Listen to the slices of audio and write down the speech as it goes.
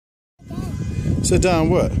Sit down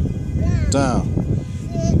what? Down.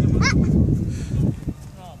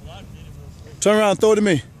 Turn around, throw it to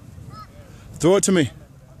me. Throw it to me.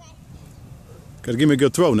 Gotta give me a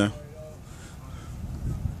good throw now.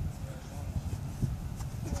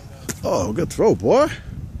 Oh, good throw, boy.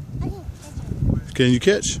 Can you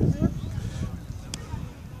catch?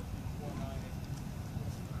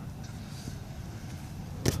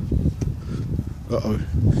 Uh-oh.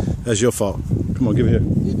 That's your fault. Come on, give it here.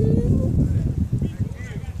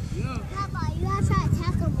 Papa, you gotta try to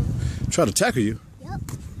tackle me. Try to tackle you? Yep.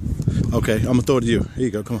 Okay, I'm gonna throw it to you. Here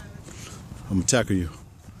you go, come on. I'm gonna tackle you.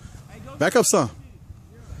 Back up some.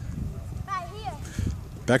 Right here.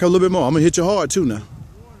 Back up a little bit more. I'm gonna hit you hard too now.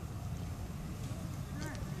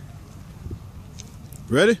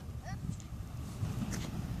 Ready?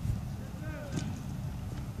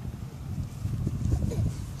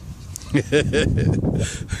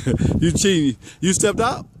 You cheating. You stepped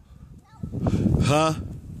out? Huh?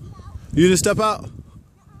 You didn't step out?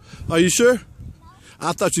 Are you sure?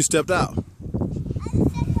 I thought you stepped out.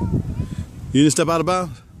 You didn't step out of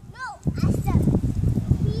bounds? No, I stepped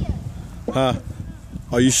here. Huh?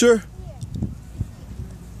 Are you sure? Here.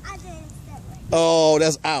 I didn't step right. Oh,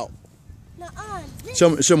 that's out. Nuh-uh. Show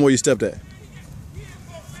me where you stepped at.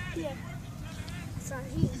 Here. So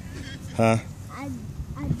here. Huh? I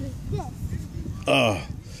did this.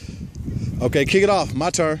 Okay, kick it off. My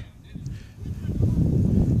turn.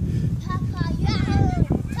 Papa, you gotta hold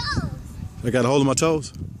your toes. I got a hold of my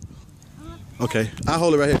toes? Okay, I'll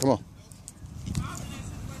hold it right here. Come on.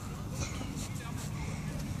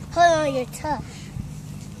 Hold on your toes.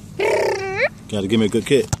 Gotta give me a good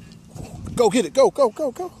kick. Go get it. Go, go,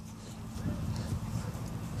 go, go.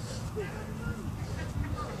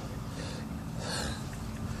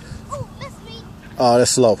 Oh, miss me. Oh,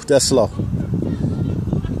 that's slow. That's slow.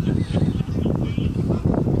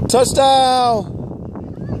 Touchdown!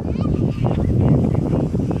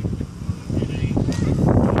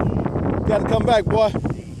 Gotta come back, boy.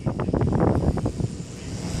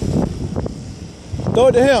 Throw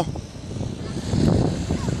it to him.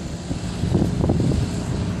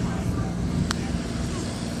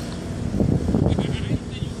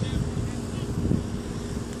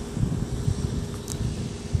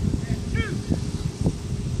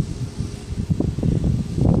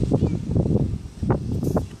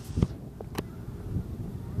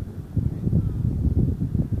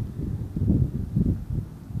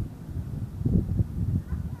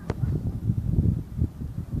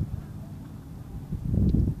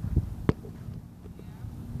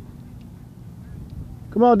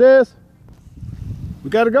 Come on, Des. We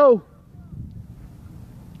gotta go.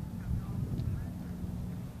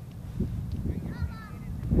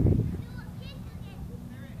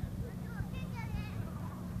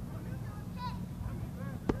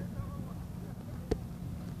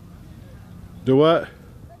 Do what?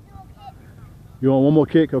 You want one more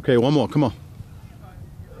kick? Okay, one more. Come on.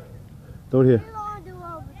 Throw it here.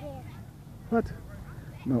 What?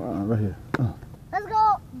 No, right here. Let's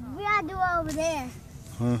go. We gotta do it over there.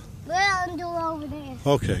 Huh? We gotta do it over there.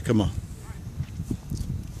 Okay, come on.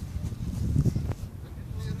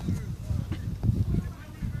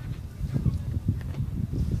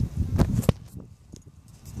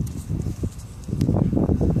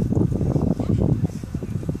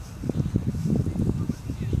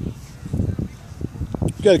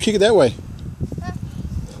 You gotta kick it that way. I'll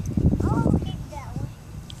kick that way.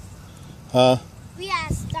 Huh? We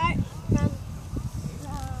gotta start from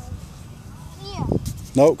here.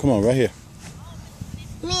 No, come on, right here.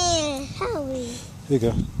 Man, how are we? Here you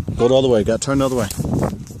go. Go the other way. Got to turn the other way.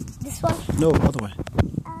 This way? No, other way.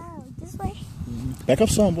 Oh, this way? Back up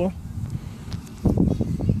some, boy.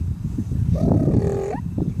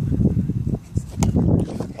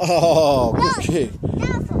 Oh, good kick.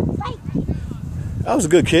 That was a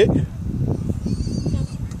good kick. We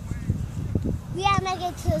gotta make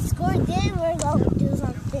it to the score, then we're gonna do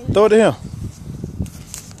something. Throw it to him.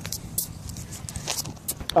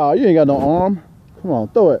 Oh, you ain't got no arm. Come on,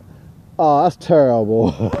 throw it. Oh, that's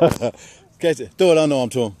terrible. Catch it. Throw it underarm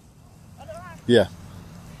to him. Yeah.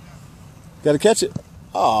 Gotta catch it.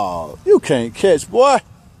 Oh, you can't catch, boy.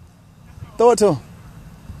 Throw it to him.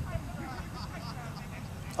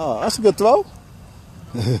 Oh, that's a good throw.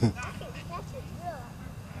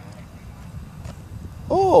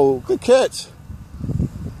 Oh, good catch.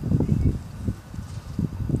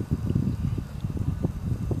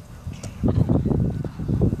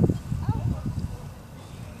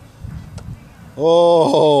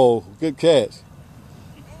 Oh, good catch.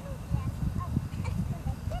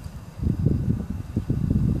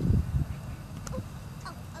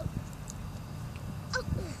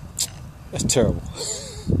 That's terrible.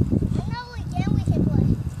 I know again we can play.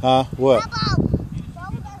 Huh? What? How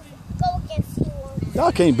about go against you?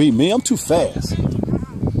 Y'all can't beat me. I'm too fast.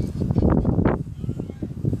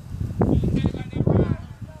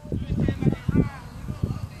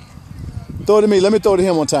 Throw it to me. Let me throw it to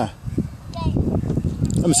him one time. Okay.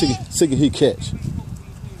 Let me see if he catch.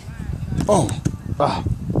 Oh. Ah.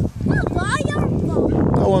 That was your fault.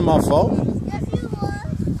 That wasn't my fault.